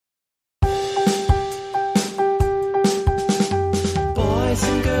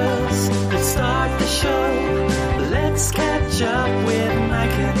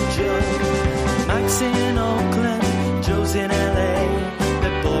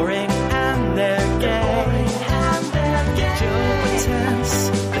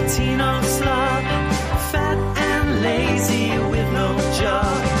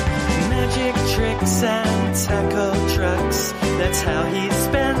how he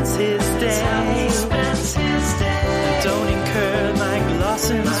spends his day. Don't incur Mike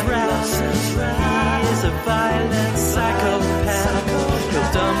Lawson's wrath. He is a violent psychopath.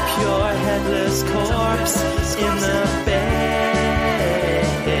 He'll dump your headless corpse in the bay.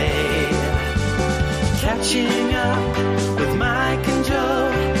 Catching up with Mike and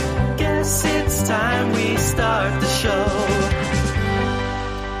Joe. Guess it's time we start the show.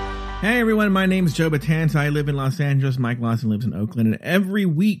 Hey everyone, my name is Joe Batanza. I live in Los Angeles. Mike Lawson lives in Oakland, and every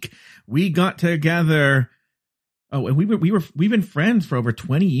week we got together. Oh, and we've been friends for over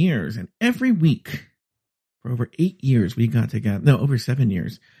 20 years, and every week for over 8 years we got together. No, over 7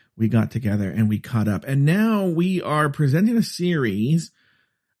 years we got together and we caught up. And now we are presenting a series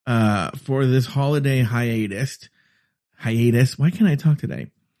for this holiday hiatus. Why can't I talk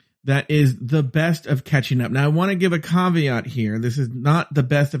today? That is the best of catching up. Now, I want to give a caveat here. This is not the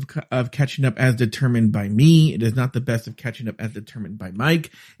best of catching up as determined by me. It is not the best of catching up as determined by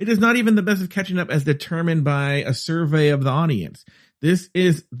Mike. It is not even the best of catching up as determined by a survey of the audience. This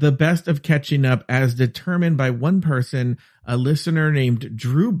is the best of catching up as determined by one person, a listener named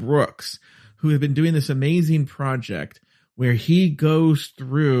Drew Brooks, who has been doing this amazing project where he goes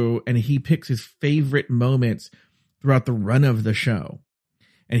through and he picks his favorite moments throughout the run of the show.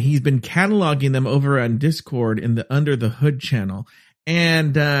 And he's been cataloging them over on Discord in the Under the Hood channel.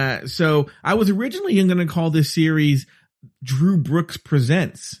 And so I was originally going to call this series Drew Brooks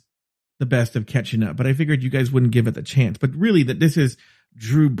Presents the Best of Catching Up, but I figured you guys wouldn't give it the chance. But really that this is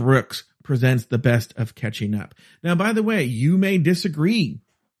Drew Brooks Presents the Best of Catching Up. Now, by the way, you may disagree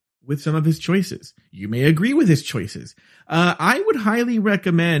with some of his choices. You may agree with his choices. I would highly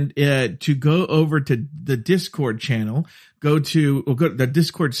recommend to go over to the Discord channel, go to the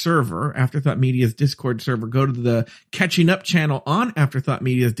Discord server, Afterthought Media's Discord server, go to the Catching Up channel on Afterthought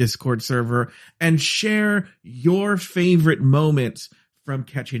Media's Discord server and share your favorite moments from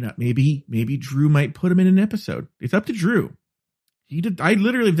Catching Up. Maybe Drew might put them in an episode. It's up to Drew. I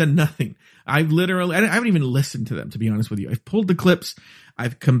literally have done nothing. I haven't even listened to them, to be honest with you. I've pulled the clips.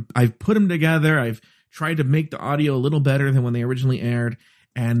 I've put them together. I've tried to make the audio a little better than when they originally aired.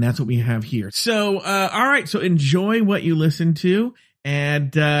 And that's what we have here. So, all right. So enjoy what you listen to.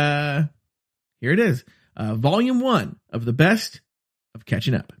 And, here it is. Volume 1 of the Best of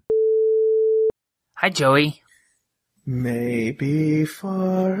Catching Up. Hi, Joey. Maybe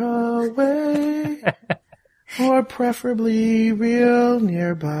far away. Or preferably real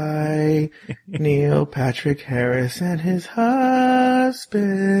nearby. Neil Patrick Harris and his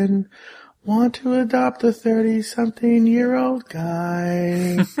husband want to adopt a 30-something-year-old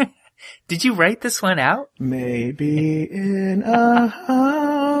guy. Did you write this one out? Maybe in a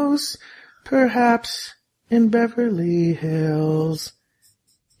house, perhaps in Beverly Hills.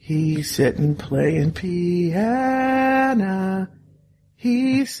 He's sitting playing piano.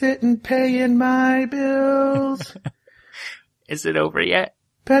 He's sitting paying my bills. Is it over yet?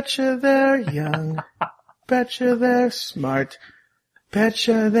 Betcha they're young. Betcha they're smart.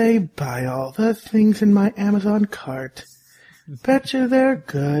 Betcha they buy all the things in my Amazon cart. Betcha they're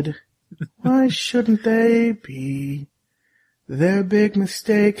good. Why shouldn't they be? Their big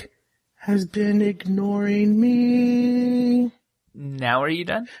mistake has been ignoring me. Now are you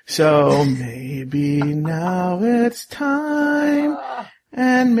done? So maybe now it's time,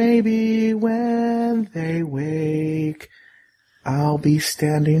 and maybe when they wake, I'll be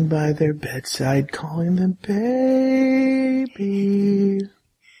standing by their bedside calling them baby.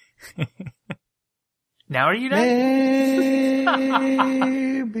 Now are you done?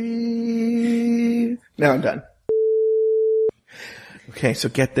 Baby. Now I'm done. Okay, so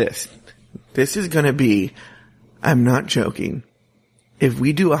get this. This is gonna be, I'm not joking, if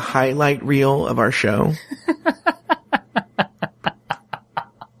we do a highlight reel of our show.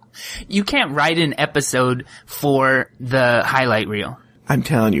 You can't write an episode for the highlight reel. I'm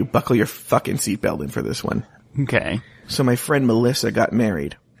telling you, buckle your fucking seatbelt in for this one. Okay. So my friend Melissa got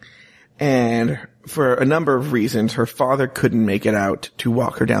married. And for a number of reasons, her father couldn't make it out to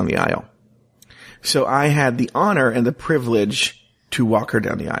walk her down the aisle. So I had the honor and the privilege to walk her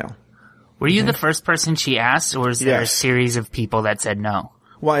down the aisle. Were you the first person she asked, or is there Yes. a series of people that said no?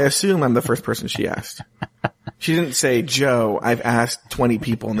 Well, I assume I'm the first person she asked. She didn't say, Joe, I've asked 20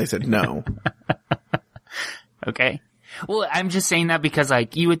 people and they said no. Okay. Well, I'm just saying that because,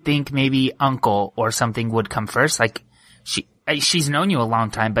 like, you would think maybe uncle or something would come first. Like, she's known you a long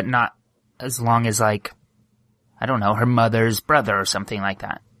time, but not as long as, like, I don't know, her mother's brother or something like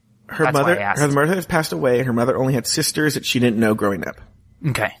that. Her mother has passed away, and her mother only had sisters that she didn't know growing up.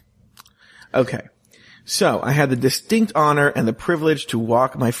 Okay. Okay. So I had the distinct honor and the privilege to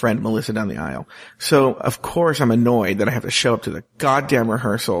walk my friend Melissa down the aisle. So of course I'm annoyed that I have to show up to the goddamn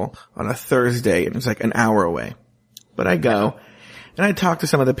rehearsal on a Thursday and it's like an hour away. But I go and I talk to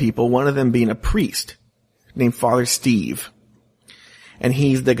some of the people, one of them being a priest named Father Steve. And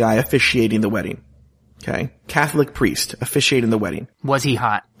he's the guy officiating the wedding. Okay. Catholic priest officiating the wedding. Was he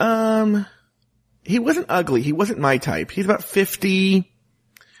hot? He wasn't ugly. He wasn't my type. He's about 50,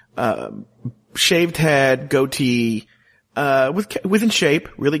 shaved head, goatee, was in shape,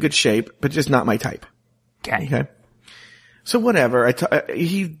 really good shape, but just not my type. Okay. So whatever.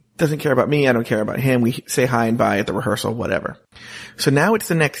 He doesn't care about me. I don't care about him. We say hi and bye at the rehearsal, whatever. So now it's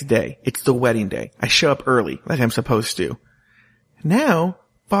the next day. It's the wedding day. I show up early, like I'm supposed to. Now,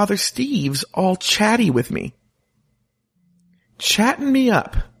 Father Steve's all chatty with me. Chatting me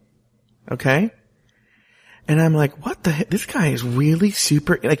up. Okay? And I'm like, what the heck? This guy is really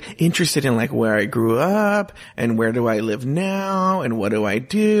super, like, interested in, like, where I grew up, and where do I live now, and what do I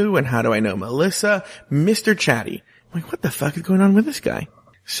do, and how do I know Melissa? Mr. Chatty. I'm like, what the fuck is going on with this guy?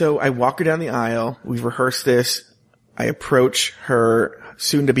 So I walk her down the aisle. We've rehearsed this. I approach her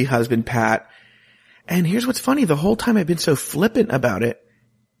soon-to-be husband, Pat. And here's what's funny. The whole time I've been so flippant about it,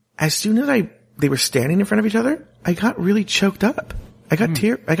 as soon as they were standing in front of each other, I got really choked up. I got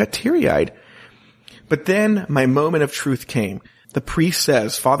teary-eyed. But then my moment of truth came. The priest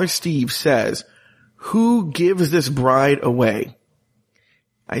says, Father Steve says, who gives this bride away?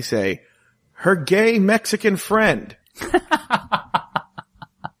 I say, her gay Mexican friend.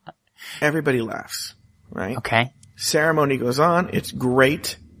 Everybody laughs, right? Okay. Ceremony goes on. It's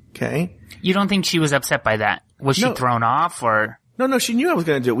great. Okay. You don't think she was upset by that? Was she thrown off or? No, she knew I was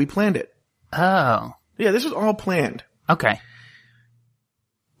going to do it. We planned it. Oh. Yeah, this was all planned. Okay.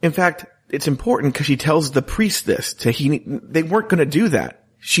 In fact, it's important because she tells the priest this. They weren't going to do that.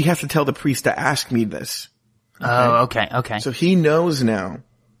 She has to tell the priest to ask me this. Okay? Oh, okay. So he knows now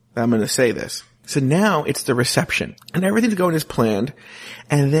that I'm going to say this. So now it's the reception. And everything's going as planned.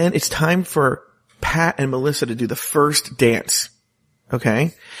 And then it's time for Pat and Melissa to do the first dance.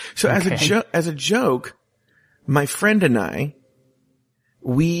 Okay? So as a joke, my friend and I,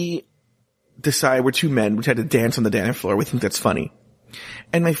 we decide we're two men. We try to dance on the dance floor. We think that's funny.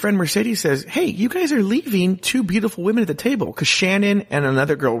 And my friend Mercedes says, hey, you guys are leaving two beautiful women at the table because Shannon and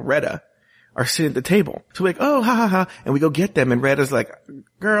another girl, Retta, are sitting at the table. So we're like, oh, ha, ha, ha. And we go get them. And Retta's like,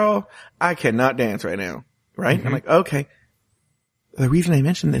 girl, I cannot dance right now. Right? Mm-hmm. I'm like, okay. The reason I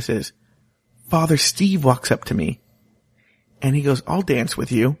mention this is Father Steve walks up to me and he goes, I'll dance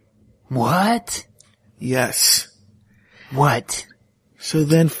with you. What? Yes. What? So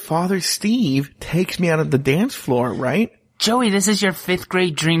then Father Steve takes me out of the dance floor, right? Joey, this is your 5th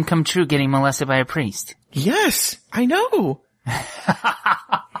grade dream come true, getting molested by a priest. Yes, I know.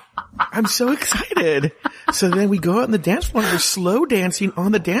 I'm so excited. So then we go out on the dance floor and we're slow dancing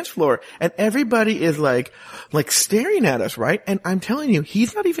on the dance floor and everybody is like staring at us, right? And I'm telling you,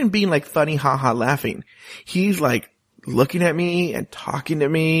 he's not even being like funny, haha, laughing. He's like looking at me and talking to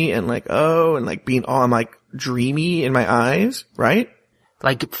me and like, oh, and like being all, I'm like dreamy in my eyes, right?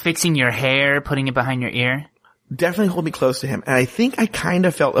 Like fixing your hair, putting it behind your ear? Definitely hold me close to him. And I think I kind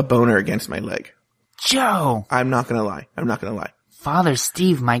of felt a boner against my leg. Joe! I'm not gonna lie. Father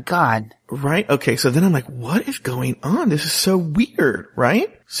Steve, my God. Right? Okay, so then I'm like, what is going on? This is so weird,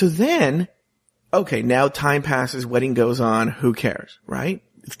 right? So then, okay, now time passes, wedding goes on, who cares, right?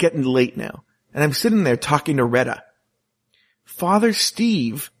 It's getting late now. And I'm sitting there talking to Retta. Father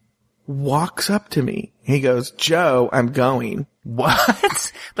Steve walks up to me. He goes, Joe, I'm going.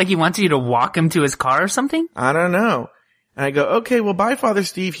 What? Like he wants you to walk him to his car or something? I don't know. And I go, okay, well, bye, Father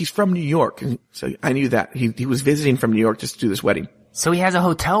Steve. He's from New York. And so I knew that. He was visiting from New York just to do this wedding. So he has a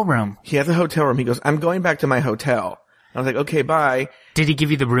hotel room. He has a hotel room. He goes, I'm going back to my hotel. I was like, okay, bye. Did he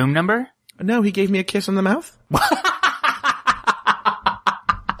give you the room number? No, he gave me a kiss on the mouth.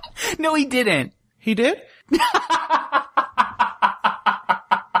 No, he didn't. He did?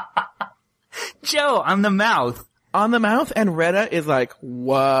 Joe, on the mouth. On the mouth, and Retta is like,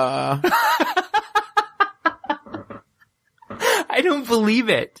 whoa. I don't believe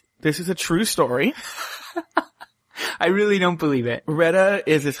it. This is a true story. I really don't believe it. Retta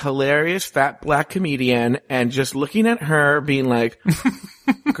is this hilarious fat black comedian, and just looking at her being like,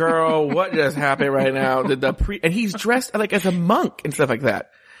 girl, what just happened right now? And he's dressed like as a monk and stuff like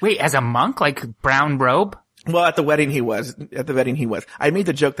that. Wait, as a monk? Like brown robe? Well, at the wedding he was. I made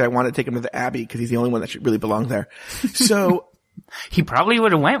the joke that I wanted to take him to the Abbey because he's the only one that should really belong there. So. He probably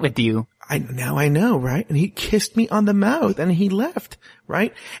would have went with you. Now I know, right? And he kissed me on the mouth and he left,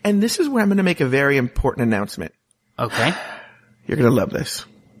 right? And this is where I'm going to make a very important announcement. Okay. You're going to love this.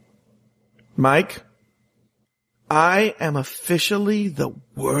 Mike, I am officially the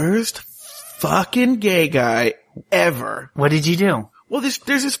worst fucking gay guy ever. What did you do? Well, there's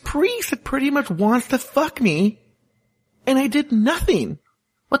this priest that pretty much wants to fuck me, and I did nothing.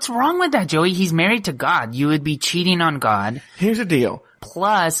 What's wrong with that, Joey? He's married to God. You would be cheating on God. Here's the deal.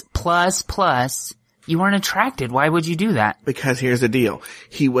 Plus, you weren't attracted. Why would you do that? Because here's the deal.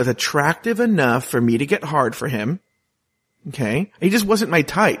 He was attractive enough for me to get hard for him. Okay? He just wasn't my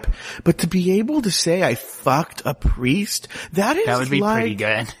type. But to be able to say I fucked a priest, that would be pretty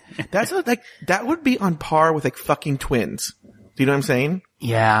good. that would be on par with like fucking twins. Do you know what I'm saying?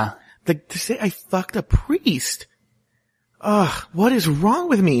 Yeah. Like to say I fucked a priest. Ugh, what is wrong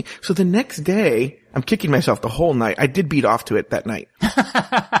with me? So the next day, I'm kicking myself the whole night. I did beat off to it that night.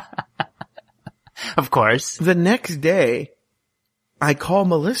 Of course. The next day, I call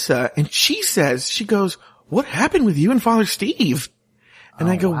Melissa and she goes, what happened with you and Father Steve? And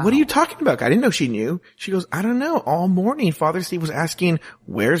I go, wow. What are you talking about? I didn't know she knew. She goes, I don't know. All morning, Father Steve was asking,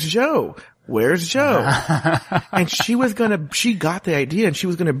 where's Joe? Where's Joe? And she got the idea and she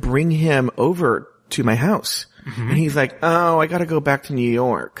was going to bring him over to my house. Mm-hmm. And he's like, oh, I got to go back to New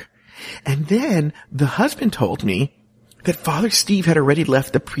York. And then the husband told me that Father Steve had already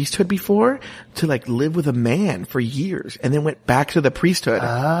left the priesthood before to like live with a man for years and then went back to the priesthood.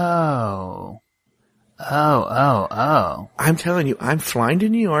 Oh. I'm telling you, I'm flying to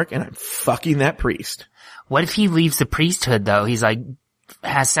New York and I'm fucking that priest. What if he leaves the priesthood though? He's like,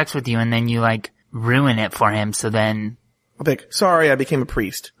 has sex with you and then you like ruin it for him. So then I'll be like, sorry, I became a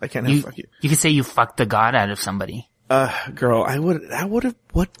priest. I can't fuck you. You could say you fucked the god out of somebody. Girl, I would have,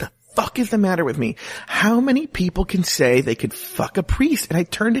 what the fuck is the matter with me? How many people can say they could fuck a priest and I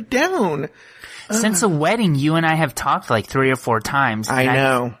turned it down? Since the wedding, you and I have talked like 3 or 4 times. I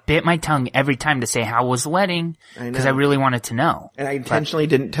know. I bit my tongue every time to say how was the wedding because I really wanted to know. And I intentionally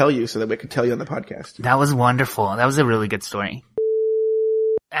didn't tell you so that we could tell you on the podcast. That was wonderful. That was a really good story.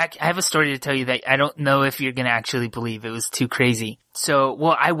 I have a story to tell you that I don't know if you're going to actually believe. It was too crazy. So,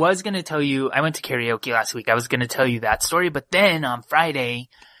 well, I was going to tell you, I went to karaoke last week. I was going to tell you that story, but then on Friday,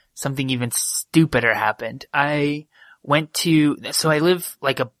 something even stupider happened. I live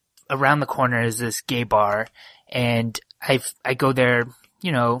like around the corner is this gay bar and I go there,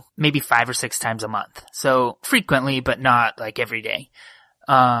 you know, maybe 5 or 6 times a month. So frequently, but not like every day.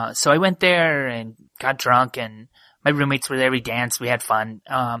 So I went there and got drunk and my roommates were there. We danced. We had fun.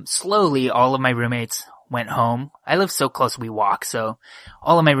 Slowly all of my roommates went home. I live so close we walk. So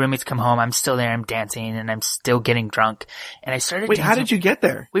all of my roommates come home. I'm still there. I'm dancing and I'm still getting drunk. And I started Wait, dancing. how did you get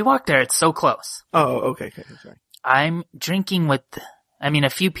there? We walked there. It's so close. Oh, okay. Sorry. I'm drinking with, a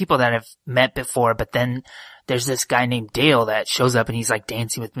few people that I've met before, but then there's this guy named Dale that shows up and he's like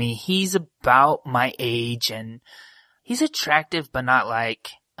dancing with me. He's about my age and he's attractive, but not like,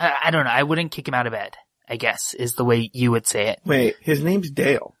 I don't know. I wouldn't kick him out of bed, I guess, is the way you would say it. Wait, his name's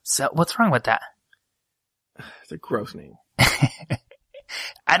Dale. So what's wrong with that? It's a gross name.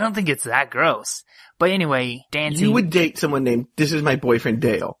 I don't think it's that gross. But anyway, dancing. You would date someone named, this is my boyfriend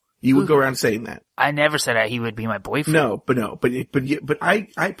Dale. You would go around saying that. I never said he would be my boyfriend. No, but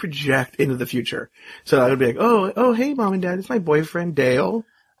I project into the future. So I would be like, oh, hey mom and dad, it's my boyfriend Dale.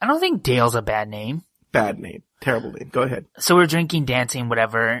 I don't think Dale's a bad name. Bad name. Terrible name. Go ahead. So we're drinking, dancing,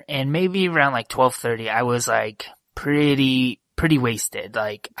 whatever, and maybe around like 12:30, I was like pretty wasted.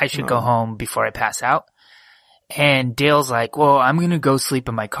 Like I should go home before I pass out. And Dale's like, well, I'm gonna go sleep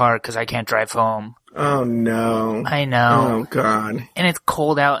in my car because I can't drive home. Oh no. I know. Oh god. And it's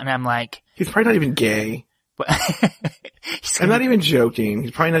cold out and I'm like. He's probably not even gay. I'm not even joking.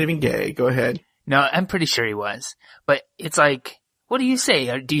 He's probably not even gay. Go ahead. No, I'm pretty sure he was. But it's like, what do you say?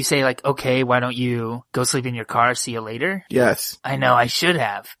 Or do you say like, okay, why don't you go sleep in your car? See you later? Yes. I know, I should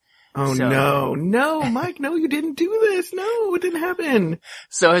have. Oh no, Mike, no, you didn't do this. No, it didn't happen.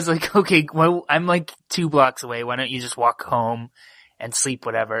 So I was like, okay, well, I'm like 2 blocks away. Why don't you just walk home and sleep,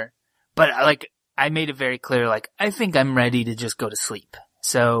 whatever? But like, I made it very clear, like, I think I'm ready to just go to sleep.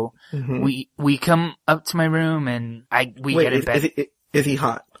 So we come up to my room and we get in bed. Is he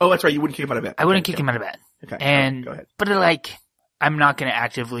hot? Oh, that's right. You wouldn't kick him out of bed. I wouldn't kick him out of bed. Okay. And, go ahead. But like, I'm not going to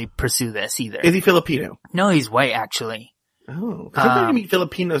actively pursue this either. Is he Filipino? No, he's white actually. Oh, because sometimes you meet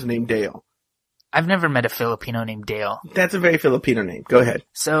Filipinos named Dale. I've never met a Filipino named Dale. That's a very Filipino name. Go ahead.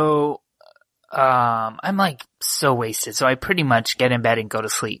 So, I'm like so wasted. So I pretty much get in bed and go to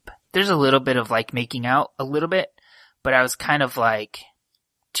sleep. There's a little bit of like making out a little bit, but I was kind of like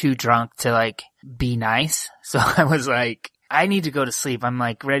too drunk to like be nice. So I was like, I need to go to sleep. I'm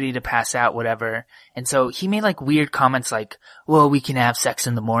like ready to pass out, whatever. And so he made like weird comments like, well, we can have sex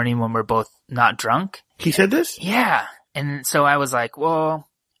in the morning when we're both not drunk. He said this? Yeah. And so I was like, well,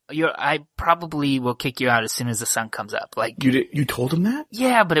 I probably will kick you out as soon as the sun comes up. Like, You told him that?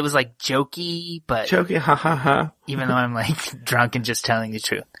 yeah, but it was like jokey, but Choking, ha ha ha. even though I'm like drunk and just telling the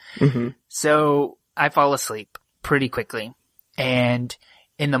truth. Mm-hmm. So I fall asleep pretty quickly. And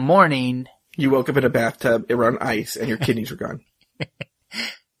in the morning, You woke up in a bathtub around ice and your kidneys were gone.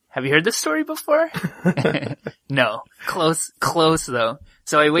 have you heard this story before? No. Close though.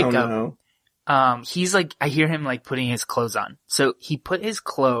 So I wake up. No. He's like, I hear him like putting his clothes on. So he put his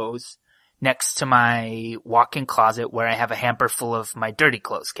clothes next to my walk-in closet where I have a hamper full of my dirty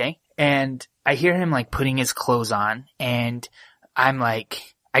clothes, okay? And I hear him like putting his clothes on, and I'm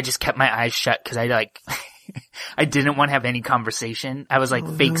like, I just kept my eyes shut because I like, I didn't want to have any conversation. I was like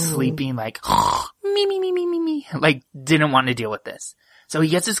fake sleeping, like, me, like didn't want to deal with this. So he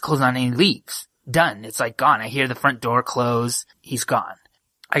gets his clothes on and he leaves. Done. It's like gone. I hear the front door close. He's gone.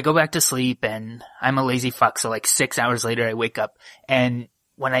 I go back to sleep and I'm a lazy fuck. So like 6 hours later I wake up, and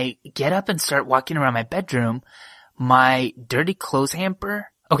when I get up and start walking around my bedroom, my dirty clothes hamper.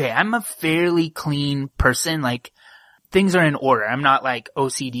 Okay. I'm a fairly clean person. Like things are in order. I'm not like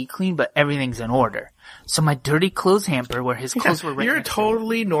OCD clean, but everything's in order. So my dirty clothes hamper where his clothes were right You're a next to me.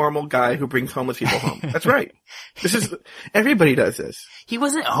 totally normal guy who brings homeless people home. That's right. Everybody does this. He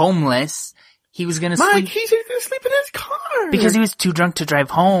wasn't homeless. He was gonna Mike, sleep he's going to sleep in his car. because he was too drunk to drive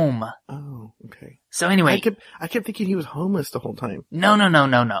home. Oh, okay. So anyway, I kept thinking he was homeless the whole time. no,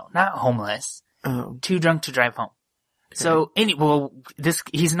 not homeless. Oh. Too drunk to drive home. So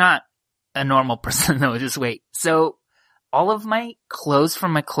he's not a normal person though, just wait. So all of my clothes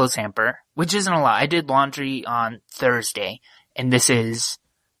from my clothes hamper, which isn't a lot. I did laundry on Thursday, and this is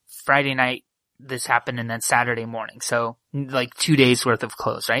Friday night. This happened, and then Saturday morning. So like 2 days worth of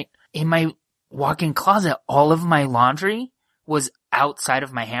clothes, right? In my walk-in closet, all of my laundry was outside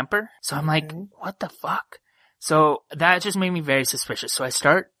of my hamper. So I'm like, what the fuck? So that just made me very suspicious. So I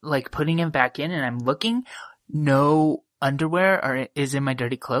start like putting it back in, and I'm looking. No underwear is in my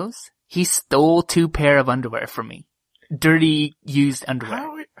dirty clothes. He stole 2 pair of underwear from me. Dirty, used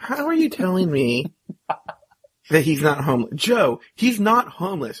underwear. How are you telling me that he's not homeless? Joe, he's not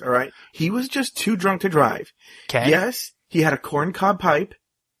homeless, alright? He was just too drunk to drive. Okay. Yes, he had a corn cob pipe,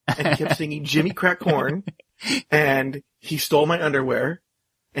 and he kept singing Jimmy Crack Corn, and he stole my underwear,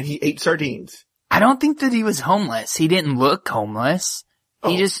 and he ate sardines. I don't think that he was homeless. He didn't look homeless.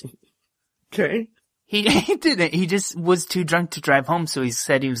 Okay. He didn't. He just was too drunk to drive home, so he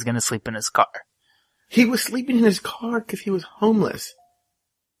said he was going to sleep in his car. He was sleeping in his car because he was homeless.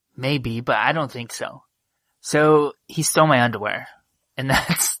 Maybe, but I don't think so. So he stole my underwear, and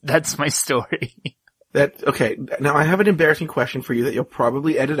that's my story. Okay. Now I have an embarrassing question for you that you'll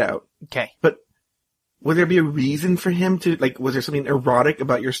probably edit out. Okay. But would there be a reason for him to, like, was there something erotic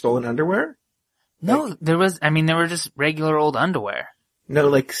about your stolen underwear? No, there were just regular old underwear. No,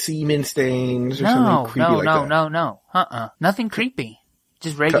 like semen stains or something creepy like that? No. Nothing creepy.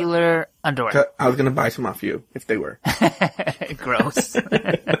 Just regular underwear. I was gonna buy some off you if they were. Gross.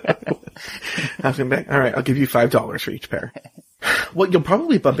 I was gonna be like, all right, I'll give you $5 for each pair. Well, you'll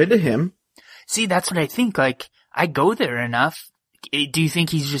probably bump into him. See, that's what I think. Like, I go there enough. Do you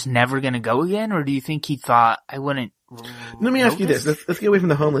think he's just never gonna go again, or do you think he thought I wouldn't? Let me ask you this. Let's get away from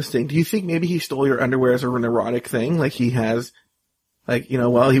the homeless thing. Do you think maybe he stole your underwear as an erotic thing? Like he has, like, you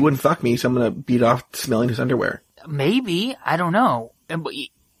know, well, he wouldn't fuck me, so I'm gonna beat off smelling his underwear. Maybe. I don't know.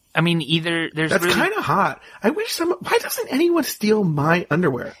 I mean, either there's That's really... kind of hot. I wish why doesn't anyone steal my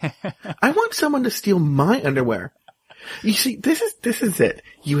underwear? I want someone to steal my underwear. You see, this is it.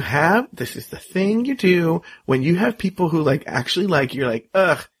 This is the thing you do when you have people who like actually like, you're like,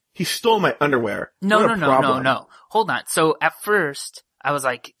 ugh, he stole my underwear. No. No. Hold on. So at first, I was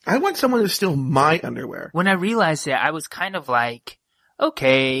like... I want someone to steal my underwear. When I realized it, I was kind of like,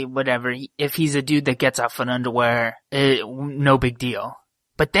 okay, whatever. If he's a dude that gets off on underwear, no big deal.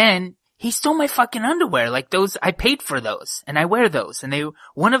 But then, he stole my fucking underwear. Like those, I paid for those, and I wear those, and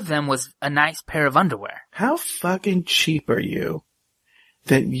one of them was a nice pair of underwear. How fucking cheap are you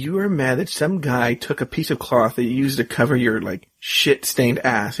that you are mad that some guy took a piece of cloth that you used to cover your, like, shit-stained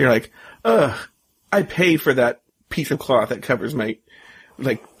ass? You're like, ugh, I paid for that piece of cloth that covers my,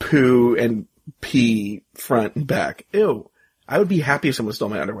 like, poo and pee front and back. Ew. I would be happy if someone stole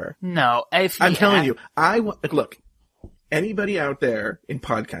my underwear. No, I'm telling you, look, anybody out there in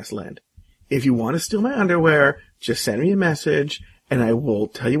podcast land, if you want to steal my underwear, just send me a message and I will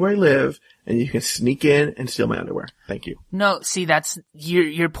tell you where I live and you can sneak in and steal my underwear. Thank you. No, see,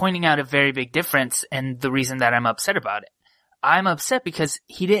 you're pointing out a very big difference and the reason that I'm upset about it. I'm upset because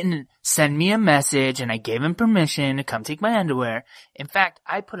he didn't send me a message and I gave him permission to come take my underwear. In fact,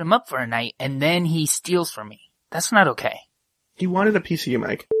 I put him up for a night and then he steals from me. That's not okay. He wanted a piece of you,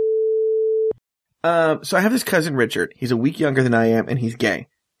 Mike. So I have this cousin, Richard. He's a week younger than I am, and he's gay.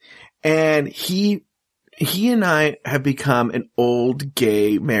 And he and I have become an old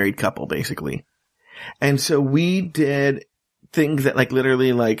gay married couple, basically. And so we did things that like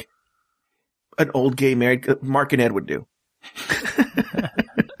literally like an old gay married, Mark and Ed would do.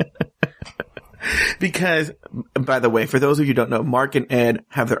 Because, by the way, for those of you who don't know, Mark and Ed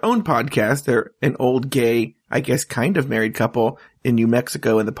have their own podcast. They're an old gay, I guess, kind of married couple in New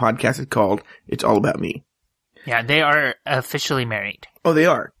Mexico, and the podcast is called It's All About Me. Yeah, they are officially married. Oh, they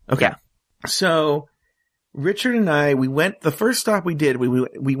are? Okay. Yeah. So, Richard and I, the first stop we did,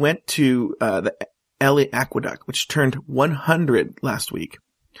 we went to the LA Aqueduct, which turned 100 last week.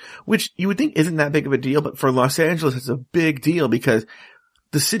 Which you would think isn't that big of a deal, but for Los Angeles, it's a big deal because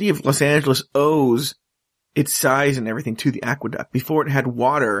the city of Los Angeles owes its size and everything to the aqueduct. Before it had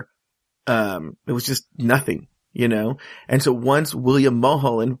water, it was just nothing, you know? And so once William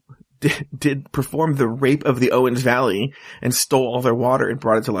Mulholland did perform the rape of the Owens Valley and stole all their water and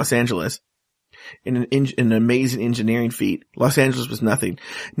brought it to Los Angeles in an amazing engineering feat, Los Angeles was nothing.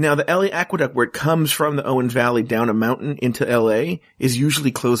 Now the LA Aqueduct, where it comes from the Owens Valley down a mountain into LA, is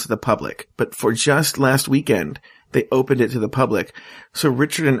usually closed to the public. But for just last weekend, they opened it to the public. So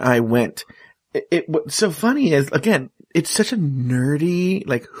Richard and I went. What's so funny is, again, it's such a nerdy,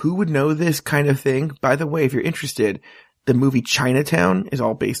 like, who would know this kind of thing? By the way, if you're interested, the movie Chinatown is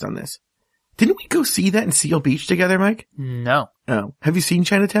all based on this. Didn't we go see that in Seal Beach together, Mike? No. Oh. Have you seen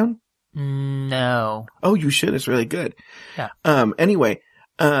Chinatown? No. Oh, you should. It's really good. Yeah. Anyway,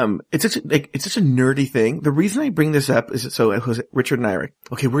 it's such a nerdy thing. The reason I bring this up is so Richard and I are like,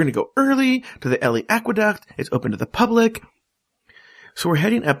 okay, we're going to go early to the LA Aqueduct. It's open to the public. So we're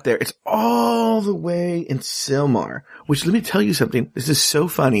heading up there. It's all the way in Sylmar, which, let me tell you something. This is so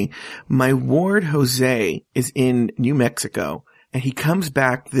funny. My ward, Jose, is in New Mexico, and he comes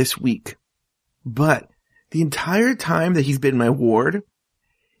back this week. But the entire time that he's been my ward,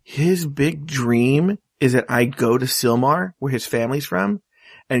 his big dream is that I go to Sylmar, where his family's from,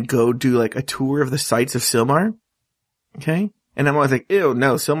 and go do like a tour of the sites of Sylmar. Okay? And I'm always like, ew,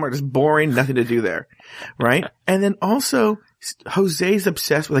 no, Sylmar is boring, nothing to do there. Right? And then also, Jose's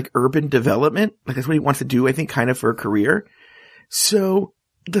obsessed with like urban development. Like that's what he wants to do, I think, kind of for a career. So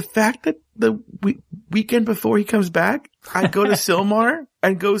the fact that the weekend before he comes back, I go to Sylmar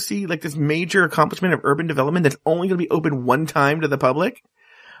and go see like this major accomplishment of urban development that's only going to be open one time to the public.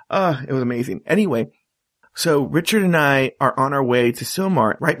 It was amazing. Anyway, so Richard and I are on our way to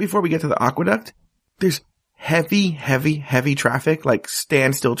Sylmar. Right before we get to the aqueduct, there's heavy traffic, like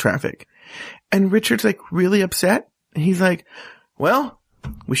standstill traffic. And Richard's like really upset. And he's like, well,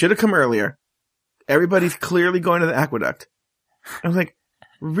 we should have come earlier. Everybody's clearly going to the aqueduct. I was like,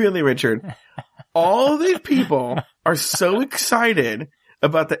 really, Richard? All these people are so excited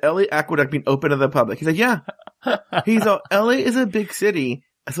about the LA Aqueduct being open to the public. He's like, yeah. He's all, LA is a big city.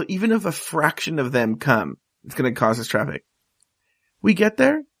 So even if a fraction of them come, it's going to cause us traffic. We get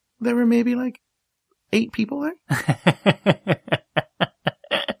there. There were maybe like 8 people there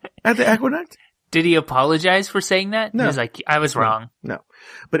at the aqueduct. Did he apologize for saying that? No. He was like, I was wrong. No.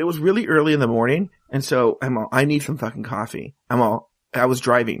 But it was really early in the morning. And so I need some fucking coffee. I was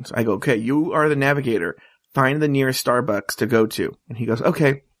driving. So I go, okay, you are the navigator. Find the nearest Starbucks to go to. And he goes,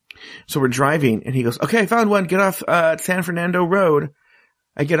 okay. So we're driving and he goes, okay, I found one. Get off, San Fernando Road.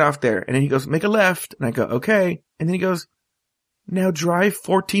 I get off there and then he goes, make a left. And I go, okay. And then he goes, now drive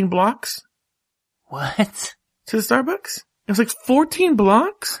 14 blocks. What? To the Starbucks? I was like, 14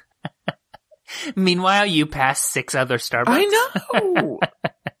 blocks? Meanwhile, you passed 6 other Starbucks. I know.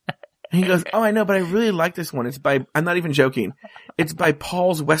 And he goes, oh, I know, but I really like this one. It's by, I'm not even joking. It's by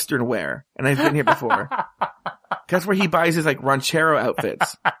Paul's Western Wear. And I've been here before. That's where he buys his like ranchero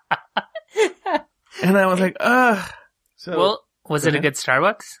outfits. And I was like, ugh. So, well, was it a good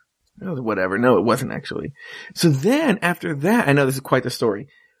Starbucks? Whatever. No, it wasn't actually. So then after that, I know this is quite the story.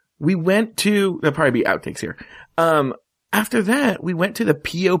 We went to, there'll probably be outtakes here. After that, we went to the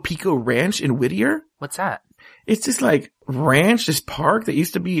Pio Pico Ranch in Whittier. What's that? It's this like ranch, this park that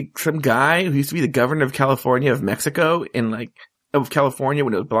used to be some guy who used to be the governor of California of Mexico of California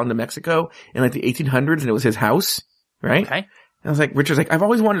when it belonged to Mexico in like the 1800s, and it was his house, right? Okay. And I was like, Richard's like, I've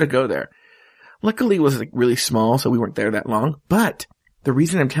always wanted to go there. Luckily it was like really small, so we weren't there that long. But the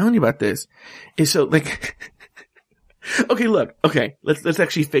reason I'm telling you about this is so like, okay, look, okay, let's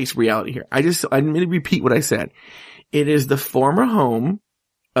actually face reality here. I'm going to repeat what I said. It is the former home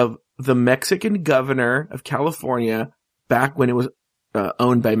of the Mexican governor of California back when it was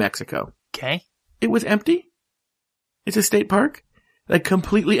owned by Mexico. Okay. It was empty. It's a state park, like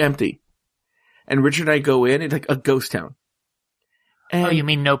completely empty. And Richard and I go in, it's like a ghost town. And Oh, you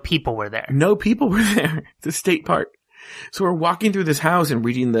mean no people were there? no people were there. It's a state park. So we're walking through this house and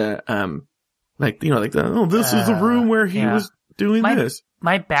reading the, this is the room where he yeah. was doing this.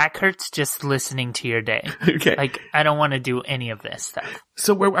 My back hurts just listening to your day. Okay. Like, I don't want to do any of this stuff.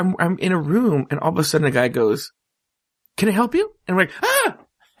 So I'm in a room and all of a sudden a guy goes, "Can I help you?" And we're like, "Ah!"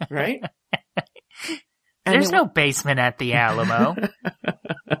 Right? And There's no basement at the Alamo.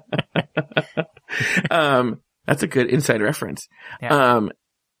 That's a good inside reference. Yeah.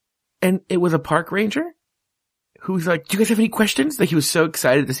 And it was a park ranger who's like, "Do you guys have any questions?" Like he was so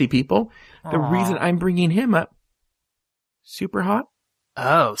excited to see people. The Aw. reason I'm bringing him up, super hot.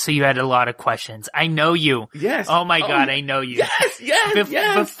 Oh, so you had a lot of questions. I know you. Yes. Oh my God, I know you.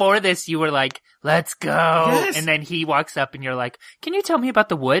 Yes. Before this, you were like, "Let's go." Yes. And then he walks up and you're like, "Can you tell me about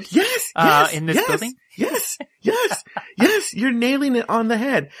the wood?" Yes. In this building? Yes. You're nailing it on the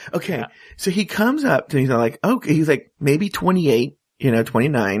head. Okay. Yeah. So he comes up to me. He's like, okay. He's like, maybe 28,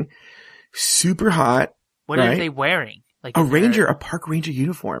 29, super hot. What are Right. they wearing? Like A is there- ranger, a park ranger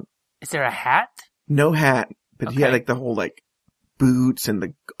uniform. Is there a hat? No hat, but he had Okay. like the whole like boots and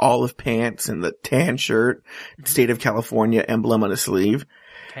the olive pants and the tan shirt, state of California emblem on his sleeve.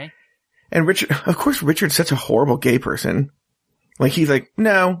 Okay. And Richard's such a horrible gay person. Like he's like,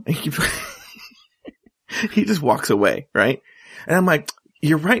 no. And he just walks away, right? And I'm like,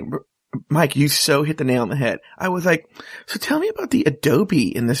 you're right, Mike, you so hit the nail on the head. I was like, so tell me about the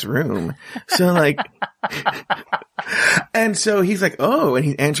Adobe in this room. So like, and so he's like, oh, and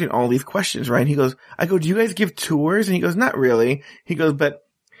he's answering all these questions, right? And he goes, I go, do you guys give tours? And he goes, not really. He goes,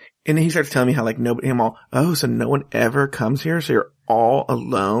 and then he starts telling me how like nobody, so no one ever comes here. So you're all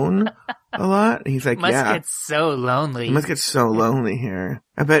alone a lot. And he's like, Must yeah. get so lonely. It must get so lonely here.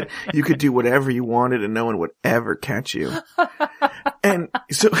 I bet you could do whatever you wanted and no one would ever catch you. And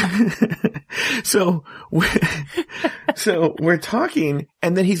so we're talking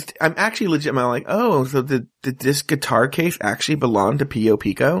and then I'm actually legit. I'm like, oh, so did this guitar case actually belong to Pio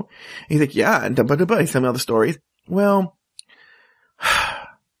Pico? And he's like, yeah. And he's telling me all the stories. Well,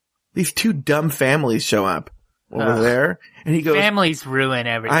 these two dumb families show up over there and he goes, Families ruin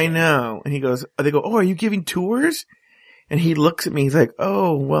everything. I know. And he goes, they go, oh, are you giving tours? And he looks at me. He's like,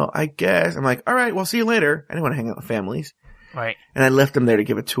 oh, well, I guess. I'm like, all right, well, see you later. I didn't want to hang out with families. Right. And I left him there to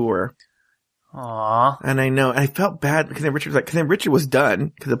give a tour. Aw. And I know. And I felt bad because then Richard was done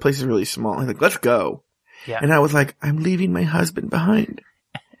because the place is really small. He's like, let's go. Yeah. And I was like, I'm leaving my husband behind.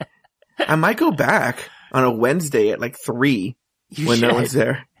 I might go back on a Wednesday at like 3 You when no should. one's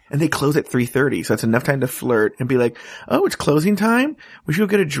there. And they close at 3:30. So it's enough time to flirt and be like, oh, it's closing time? We should go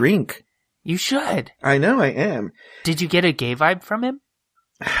get a drink. You should. I know I am. Did you get a gay vibe from him?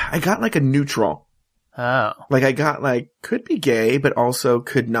 I got like a neutral. Oh. Like I got like, could be gay, but also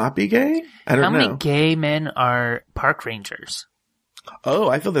could not be gay. I don't How know. many gay men are park rangers? Oh,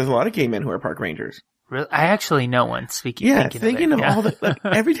 I feel there's a lot of gay men who are park rangers. Really? I actually know one. Thinking Thinking of, of it. all the, like,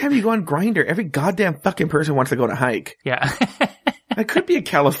 every time you go on Grindr, every goddamn fucking person wants to go on a hike. Yeah. That could be a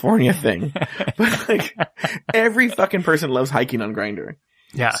California thing, but like every fucking person loves hiking on Grindr.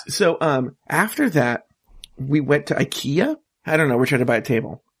 Yeah. So, after that, we went to IKEA. I don't know. We're trying to buy a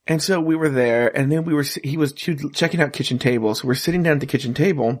table. And so we were there and then he was checking out kitchen tables. So we're sitting down at the kitchen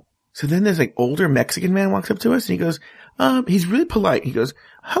table. So then there's like older Mexican man walks up to us and he goes, he's really polite. He goes,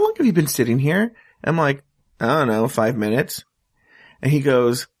 how long have you been sitting here? I'm like, I don't know, 5 minutes. And he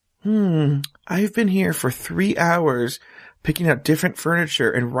goes, I've been here for 3 hours picking out different furniture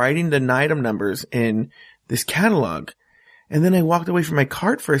and writing the item numbers in this catalog. And then I walked away from my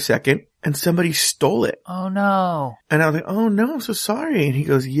cart for a second and somebody stole it. Oh no. And I was like, oh no, I'm so sorry. And he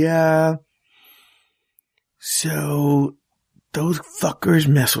goes, yeah. So those fuckers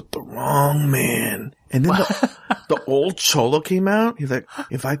mess with the wrong man. And then the old cholo came out. He's like,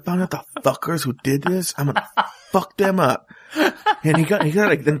 if I found out the fuckers who did this, I'm gonna fuck them up. And he got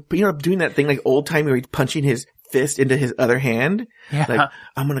like, then, doing that thing like old timey where he's punching his fist into his other hand. Yeah. Like,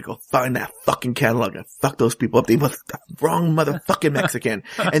 I'm gonna go find that fucking catalog and fuck those people up. They must the wrong motherfucking Mexican.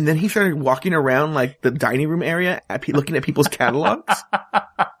 And then he started walking around like the dining room area looking at people's catalogs.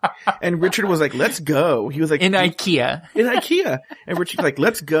 And Richard was like, let's go. He was like, In IKEA. in IKEA. And Richard's like,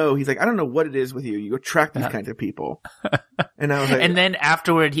 let's go. He's like, I don't know what it is with you. You attract these kinds of people. And I was like, And then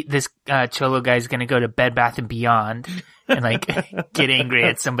afterward, this cholo guy's gonna go to Bed Bath & Beyond and like get angry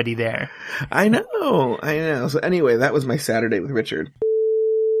at somebody there. I know. So anyway, that was my Saturday with Richard.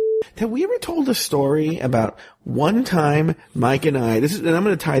 Have we ever told a story about one time Mike and I, and I'm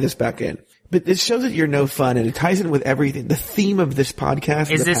going to tie this back in, but this shows that you're no fun and it ties in with everything. The theme of this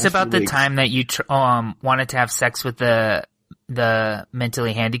podcast. Is this about the time that you wanted to have sex with the the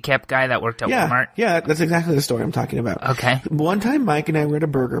mentally handicapped guy that worked at Walmart? Yeah, that's exactly the story I'm talking about. Okay. One time, Mike and I were at a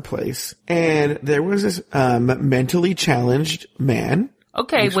burger place, and there was this mentally challenged man.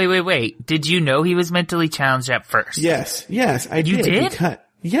 Okay, wait. Did you know he was mentally challenged at first? Yes, I did. You did?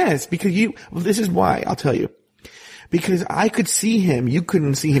 Yes, because well, this is why, I'll tell you. Because I could see him, you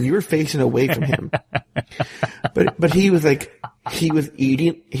couldn't see him, you were facing away from him. But he was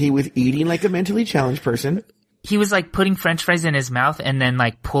eating like a mentally challenged person. He was like putting French fries in his mouth and then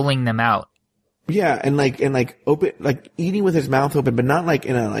like pulling them out. Yeah, and open, like eating with his mouth open, but not like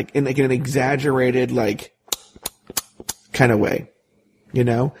in an exaggerated, like, kind of way. You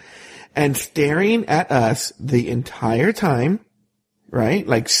know? And staring at us the entire time, right?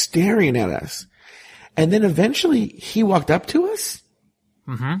 Like staring at us. And then eventually he walked up to us.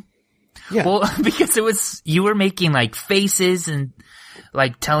 Mm-hmm. Yeah. Well, because you were making like faces and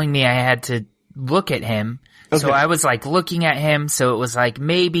like telling me I had to look at him. Okay. So I was like looking at him. So it was like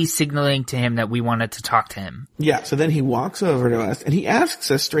maybe signaling to him that we wanted to talk to him. Yeah. So then he walks over to us and he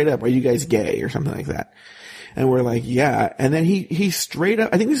asks us straight up, are you guys gay or something like that? And we're like, yeah. And then he straight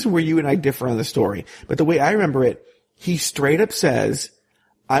up, I think this is where you and I differ on the story, but the way I remember it, he straight up says,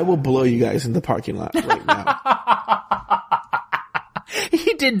 I will blow you guys in the parking lot right now.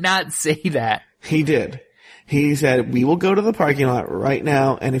 He did not say that. He did. He said, we will go to the parking lot right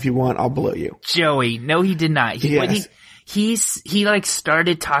now, and if you want, I'll blow you. Joey, no, he did not. Yes. He like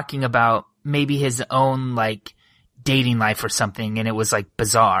started talking about maybe his own like dating life or something, and it was like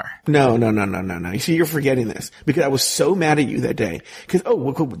bizarre. No. You see, you're forgetting this because I was so mad at you that day. Because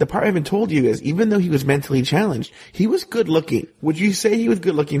the part I haven't told you is even though he was mentally challenged, he was good looking. Would you say he was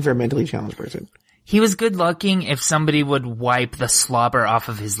good looking for a mentally challenged person? He was good looking if somebody would wipe the slobber off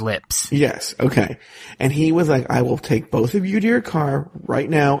of his lips. Yes. Okay. And he was like, I will take both of you to your car right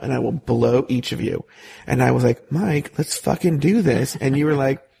now and I will blow each of you. And I was like, Mike, let's fucking do this. And you were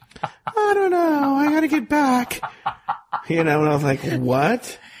like, I don't know. I gotta get back. You know, and I was like,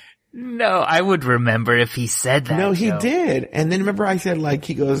 what? No, I would remember if he said that. No, he did. And then remember I said like,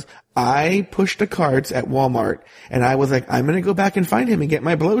 he goes, I pushed the carts at Walmart and I was like, I'm going to go back and find him and get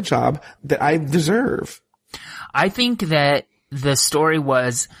my blowjob that I deserve. I think that the story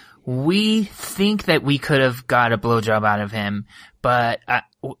was we think that we could have got a blowjob out of him, but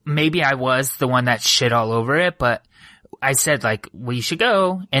maybe I was the one that shit all over it, but I said like, we should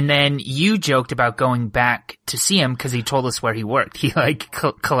go. And then you joked about going back to see him because he told us where he worked. He like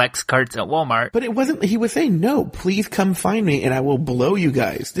collects carts at Walmart. But it wasn't, he was saying, no, please come find me and I will blow you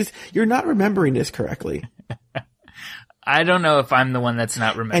guys. You're not remembering this correctly. I don't know if I'm the one that's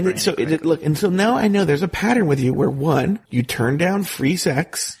not remembering. And so now I know there's a pattern with you where one, you turn down free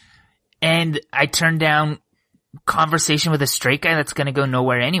sex. And I turned down conversation with a straight guy that's going to go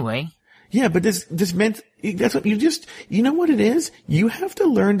nowhere anyway. Yeah, but this meant, that's what you know what it is? You have to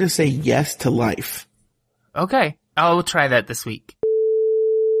learn to say yes to life. Okay. I'll try that this week.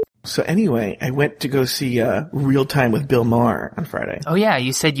 So anyway, I went to go see, Real Time with Bill Maher on Friday. Oh yeah,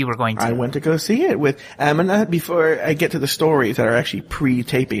 you said you were going to. I went to go see it with, before I get to the stories that are actually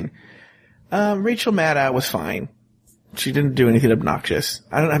pre-taping, Rachel Maddow was fine. She didn't do anything obnoxious.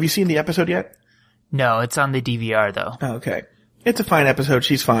 Have you seen the episode yet? No, it's on the DVR though. Okay. It's a fine episode.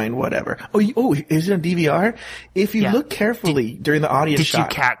 She's fine. Whatever. Oh, is it on DVR? If you look carefully during the audience shot.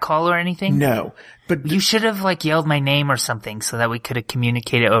 Did you catcall or anything? No. But you should have like yelled my name or something so that we could have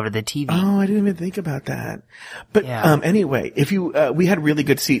communicated over the TV. Oh, I didn't even think about that. But, anyway, if we had really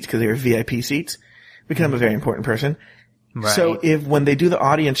good seats because they were VIP seats because I'm a very important person. Right. So when they do the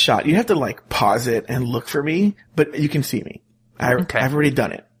audience shot, you have to like pause it and look for me, but you can see me. I've already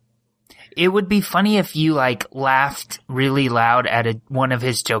done it. It would be funny if you like laughed really loud at one of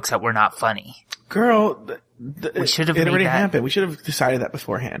his jokes that were not funny. Girl, we should have. It already happened. We should have decided that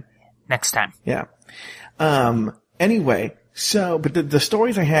beforehand. Next time. Yeah. Anyway, but the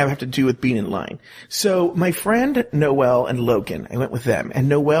stories I have to do with being in line. So my friend Noelle and Logan, I went with them, and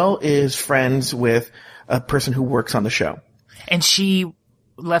Noelle is friends with a person who works on the show. And she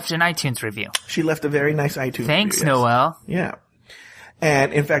left an iTunes review. She left a very nice iTunes Thanks, review. Yes. Noelle. Yeah.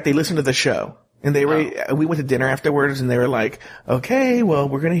 And in fact, they listened to the show and we went to dinner afterwards and they were like, okay, well,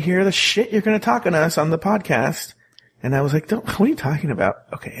 we're going to hear the shit you're going to talk on us on the podcast. And I was like, what are you talking about?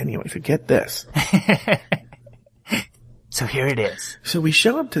 Okay. Anyway, forget this. So here it is. So we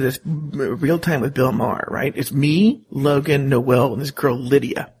show up to this Real Time with Bill Maher, right? It's me, Logan, Noelle, and this girl,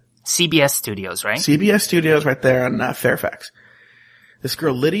 Lydia. CBS Studios, right? CBS Studios right there on Fairfax. This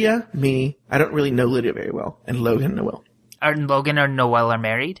girl, Lydia, me, I don't really know Lydia very well, and Logan, Noelle. Are Logan or Noelle are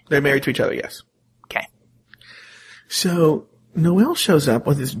married? They're married to each other, yes. Okay. So Noelle shows up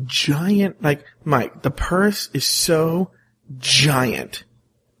with this giant, like, Mike, the purse is so giant,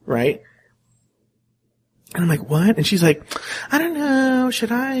 right? And I'm like, what? And she's like, I don't know.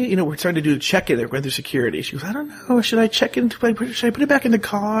 Should I, we're starting to do the check-in. They're going through security. She goes, I don't know. Should I check in? Should I put it back in the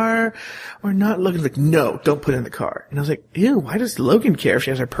car or not? Logan's like, no, don't put it in the car. And I was like, ew, why does Logan care if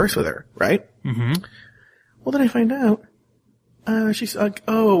she has her purse with her? Right? Mm-hmm. Well, then I find out, she's like,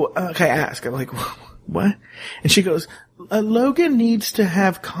 okay, I ask. I'm like, what? And she goes, Logan needs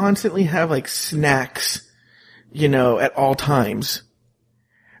to constantly have like snacks, at all times.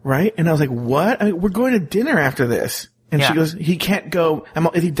 Right? And I was like, what? We're going to dinner after this. And she goes, he can't go,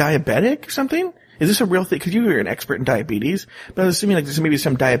 is he diabetic or something? Is this a real thing? Cause you're an expert in diabetes, but I was assuming like there's maybe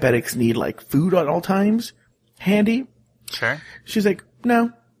some diabetics need like food at all times handy. Sure. She's like,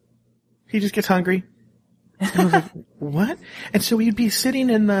 no, he just gets hungry. And I was like, what? And so we'd be sitting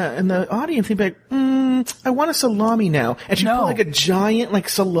in the audience. He'd be like, I want a salami now. And she'd pull like a giant like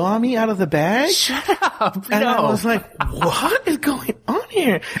salami out of the bag. Shut up. And I was like, what is going on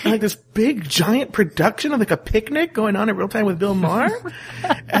here? And like this big giant production of like a picnic going on in real time with Bill Maher.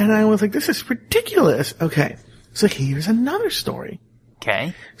 And I was like, this is ridiculous. Okay. So here's another story.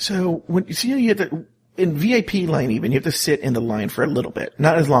 Okay. So when you have to, in VIP line even, you have to sit in the line for a little bit.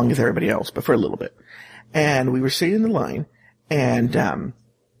 Not as long as everybody else, but for a little bit. And we were sitting in the line, and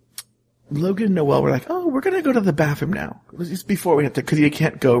Logan and Noelle were like, oh, we're going to go to the bathroom now. It's before we have to, because you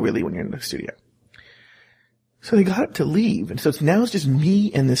can't go really when you're in the studio. So they got up to leave, and so now it's just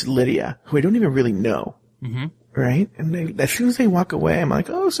me and this Lydia, who I don't even really know. Mm-hmm. Right? And as soon as they walk away, I'm like,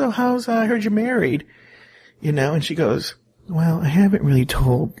 oh, so how's, I heard you're married. And she goes, well, I haven't really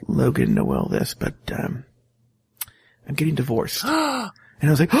told Logan and Noelle this, but I'm getting divorced. And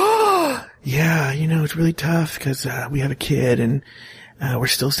I was like, oh, yeah, it's really tough because, we have a kid and, we're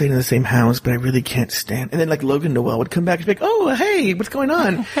still staying in the same house, but I really can't stand. And then like Logan and Noelle would come back and be like, oh, hey, what's going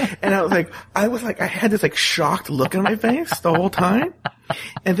on? And I was like, I had this like shocked look on my face the whole time.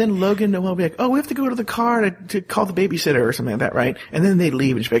 And then Logan and Noelle would be like, oh, we have to go to the car to call the babysitter or something like that, right? And then they'd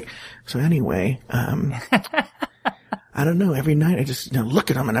leave and she'd be like, so anyway, I don't know, every night I just,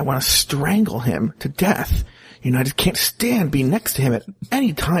 look at him and I want to strangle him to death. I just can't stand being next to him at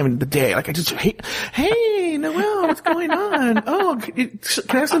any time of the day. Like, I just hate, hey, Noelle, what's going on? Oh, can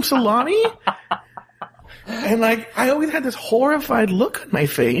I have some salami? And like, I always had this horrified look on my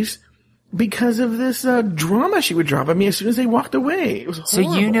face because of this, drama she would drop on me as soon as they walked away. It was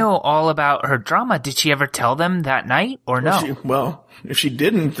horrible. So you know all about her drama. Did she ever tell them that night or no? Well, if she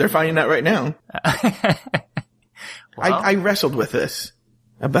didn't, they're finding out right now. Well, I wrestled with this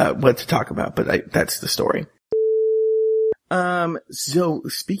about what to talk about, but that's the story. So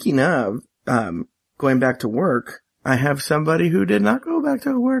speaking of, going back to work, I have somebody who did not go back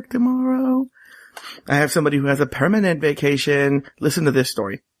to work tomorrow. I have somebody who has a permanent vacation. Listen to this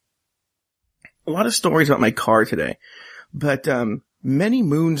story. A lot of stories about my car today, but, many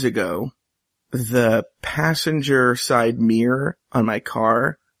moons ago, the passenger side mirror on my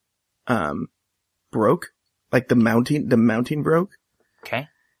car, broke. Like the mounting broke. Okay.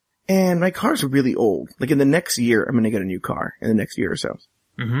 And my car's really old. Like in the next year, I'm going to get a new car in the next year or so.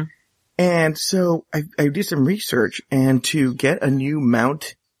 Mm-hmm. And so I did some research, and to get a new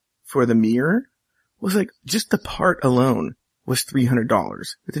mount for the mirror was like, just the part alone was $300.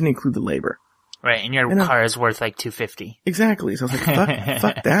 It didn't include the labor. Right. And your car is worth like $250. Exactly. So I was like,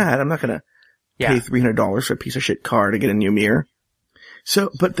 fuck that. I'm not going to pay $300 for a piece of shit car to get a new mirror.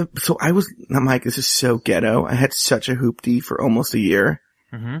 So I'm like, this is so ghetto. I had such a hoopty for almost a year.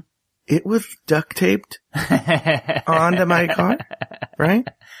 Mm-hmm. It was duct taped onto my car, right?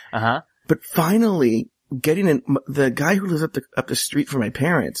 Uh-huh. But finally, getting in, the guy who lives up the street from my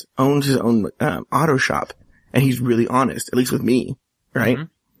parents owns his own, auto shop, and he's really honest, at least with me, right?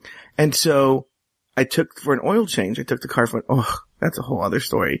 Mm-hmm. And so I took for an oil change, I took the car for that's a whole other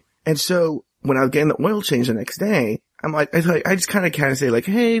story. And so when I was getting the oil change the next day, I'm like, I just kind of say like,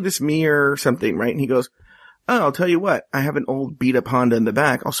 hey, this mirror or something, right? And he goes, oh, I'll tell you what, I have an old beat up Honda in the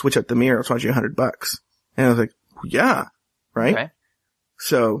back. I'll switch out the mirror. I'll charge you $100. And I was like, yeah, right? Okay.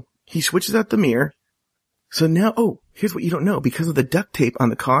 So he switches out the mirror. So now, here's what you don't know. Because of the duct tape on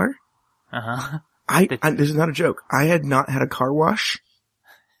the car, this is not a joke. I had not had a car wash,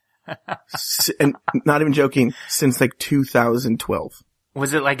 and not even joking, since like 2012.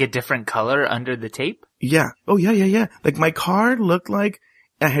 Was it like a different color under the tape? Yeah. Oh, yeah. Like my car looked like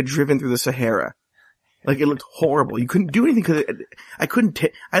I had driven through the Sahara. Like it looked horrible. You couldn't do anything because I couldn't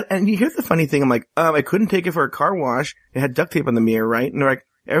take, and here's the funny thing. I'm like, I couldn't take it for a car wash. It had duct tape on the mirror, right? And they're like,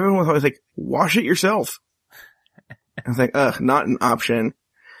 everyone was always like, wash it yourself. I was like, not an option.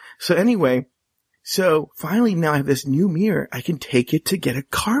 So anyway, finally now I have this new mirror. I can take it to get a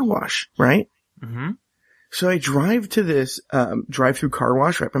car wash, right? Mm-hmm. So I drive to this, drive-through car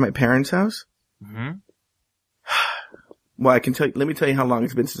wash right by my parents' house. Mm-hmm. Well, let me tell you how long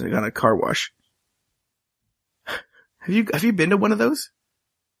it's been since I got a car wash. Have you been to one of those?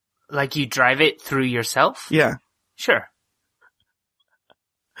 Like you drive it through yourself? Yeah. Sure.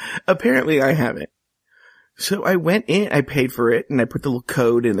 Apparently I haven't. So I went in, I paid for it, and I put the little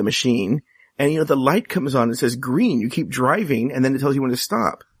code in the machine, and the light comes on and says green. You keep driving, and then it tells you when to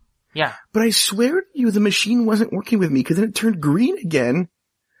stop. Yeah. But I swear to you, the machine wasn't working with me, because then it turned green again.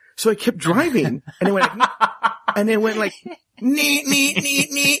 So I kept driving, and it went like, and it went like, neat, neat,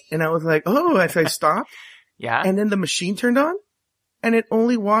 neat, neat. And I was like, oh, I stopped. Yeah. And then the machine turned on, and it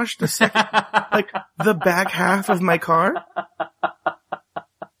only washed the second, like the back half of my car.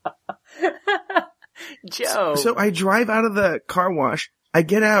 Joe. So I drive out of the car wash. I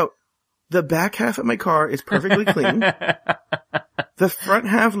get out. The back half of my car is perfectly clean. The front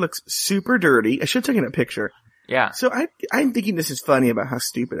half looks super dirty. I should have taken a picture. Yeah. So I'm thinking this is funny about how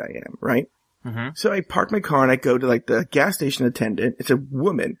stupid I am, right? Mm-hmm. So I park my car and I go to like the gas station attendant. It's a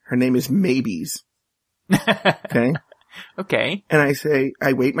woman. Her name is Maybes. Okay. Okay. And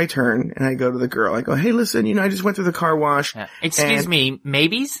I wait my turn and I go to the girl. I go, hey, listen, I just went through the car wash. Yeah. Excuse me,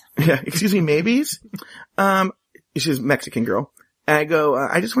 maybes? Yeah. Excuse me, Maybes. She's a Mexican girl. And I go,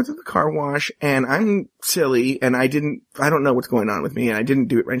 I just went through the car wash and I'm silly and I don't know what's going on with me and I didn't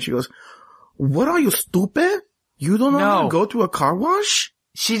do it right. And she goes, what are you, stupid? You don't know how to go to a car wash?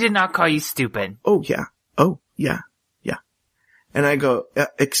 She did not call you stupid. Oh, yeah. Oh, yeah. Yeah. And I go,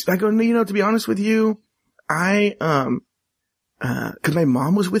 to be honest with you, cause my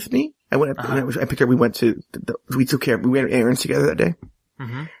mom was with me. I picked her, we went to, we went errands together that day.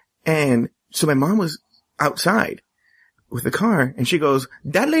 Mm-hmm. And so my mom was outside with the car, and she goes,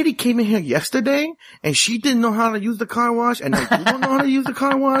 that lady came in here yesterday, and she didn't know how to use the car wash, and now you don't know how to use the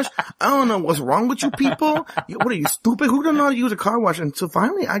car wash? I don't know what's wrong with you people. What are you, stupid? Who don't know how to use a car wash? And so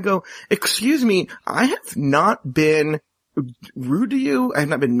finally I go, excuse me, I have not been rude to you. I have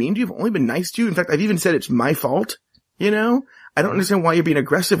not been mean to you. I've only been nice to you. In fact, I've even said it's my fault. I don't understand why you're being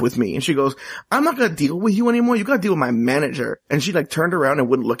aggressive with me. And she goes, I'm not going to deal with you anymore. You got to deal with my manager. And she like turned around and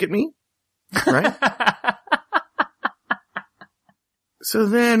wouldn't look at me. Right? So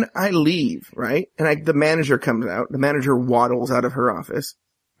then I leave, right? And the manager comes out. The manager waddles out of her office.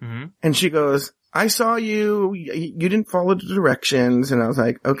 Mm-hmm. And she goes, I saw you. You didn't follow the directions. And I was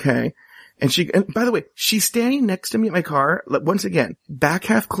like, okay. And by the way, she's standing next to me at my car. Once again, back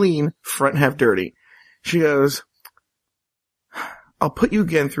half clean, front half dirty. She goes, I'll put you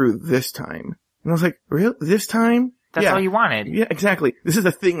again through this time. And I was like, really? This time? That's all you wanted. Yeah, exactly. This is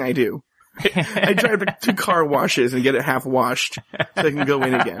a thing I do. I drive to 2 car washes and get it half washed so I can go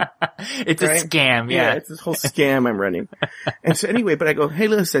in again. It's right? A scam, yeah. It's this whole scam I'm running. And so anyway, but I go, hey,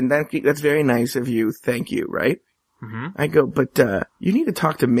 listen, that's very nice of you. Thank you, right? Mm-hmm. I go, but you need to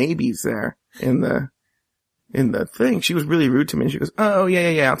talk to Maybes there in the thing. She was really rude to me. And she goes, oh,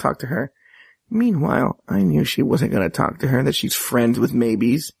 yeah, I'll talk to her. Meanwhile, I knew she wasn't going to talk to her, that she's friends with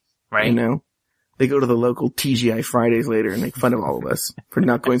Maybes. Right. They go to the local TGI Fridays later and make fun of all of us for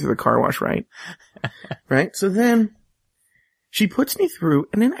not going through the car wash right. Right? So then she puts me through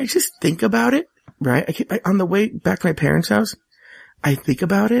and then I just think about it, right? On the way back to my parents' house, I think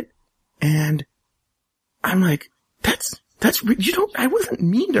about it and I'm like, I wasn't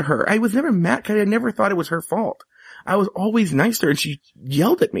mean to her. I was never mad. I never thought it was her fault. I was always nice to her and she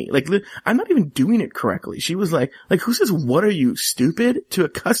yelled at me. Like, I'm not even doing it correctly. She was like, who says, what are you, stupid, to a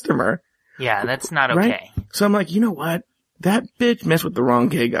customer? Yeah, that's not okay. Right? So I'm like, you know what? That bitch messed with the wrong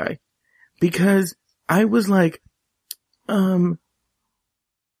gay guy. Because I was like, I'm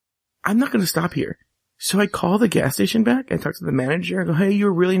not going to stop here. So I call the gas station back. I talk to the manager. I go, hey, you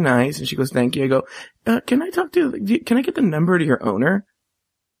were really nice. And she goes, thank you. I go, can I get the number to your owner?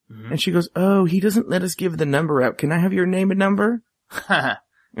 Mm-hmm. And she goes, oh, he doesn't let us give the number out. Can I have your name and number? And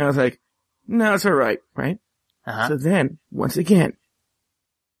I was like, no, it's all right. Right? Uh-huh. So then, once again,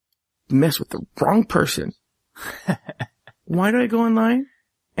 mess with the wrong person. Why did I go online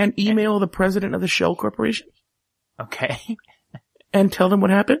and email the president of the Shell Corporation? Okay. And tell them what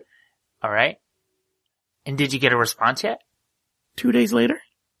happened? All right. And did you get a response yet? 2 days later,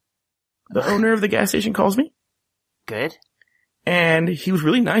 the owner of the gas station calls me. Good. And he was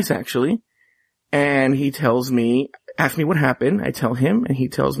really nice, actually. And he asks me what happened. I tell him, and he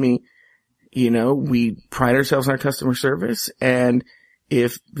tells me, we pride ourselves on our customer service, and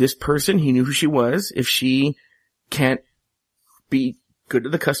if this person, he knew who she was, if she can't be good to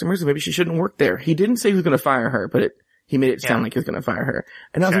the customers, maybe she shouldn't work there. He didn't say he was going to fire her, but he made it sound like he was going to fire her.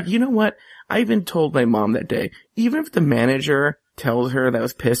 And I was like, you know what? I even told my mom that day, even if the manager tells her that I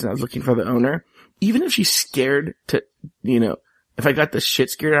was pissed and I was looking for the owner, even if she's scared to, if I got the shit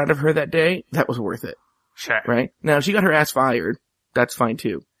scared out of her that day, that was worth it. Sure. Right? Now, if she got her ass fired, that's fine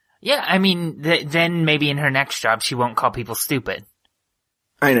too. Yeah, I mean, then maybe in her next job she won't call people stupid.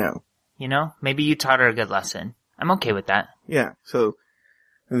 I know. Maybe you taught her a good lesson. I'm okay with that. Yeah, so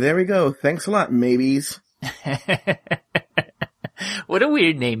there we go. Thanks a lot, maybes. What a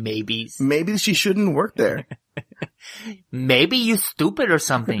weird name, maybes. Maybe she shouldn't work there. Maybe you stupid or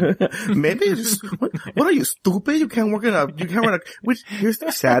something. Maybe what are you, stupid? You can't run which, here's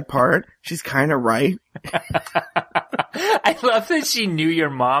the sad part. She's kind of right. I love that she knew your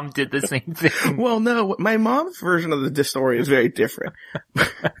mom did the same thing. Well, no, my mom's version of the story is very different.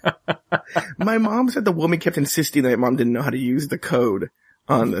 My mom said the woman kept insisting that my mom didn't know how to use the code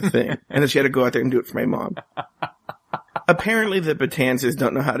on the thing, and that she had to go out there and do it for my mom. Apparently the Batanzas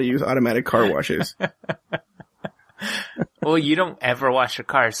don't know how to use automatic car washes. Well, you don't ever wash your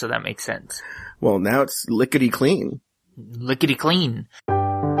car, so that makes sense. Well, now it's lickety clean. Lickety clean.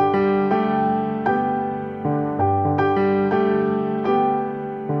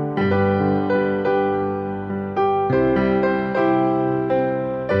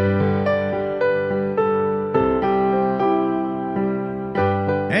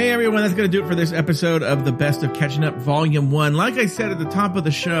 That's going to do it for this episode of the Best of Catching Up Volume 1. Like I said at the top of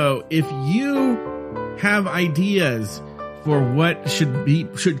the show, if you have ideas for what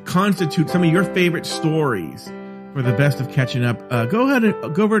should constitute some of your favorite stories for the Best of Catching Up, go ahead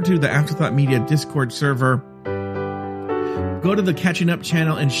and go over to the Afterthought Media Discord server. Go to the Catching Up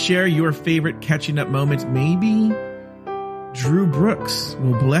channel and share your favorite Catching Up moments. Maybe Drew Brooks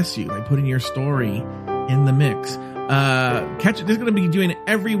will bless you by putting your story in the mix. This is going to be doing it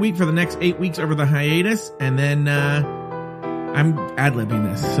every week for the next 8 weeks over the hiatus, and then I'm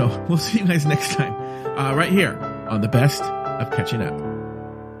ad-libbing this, so we'll see you guys next time right here on the Best of Catching Up.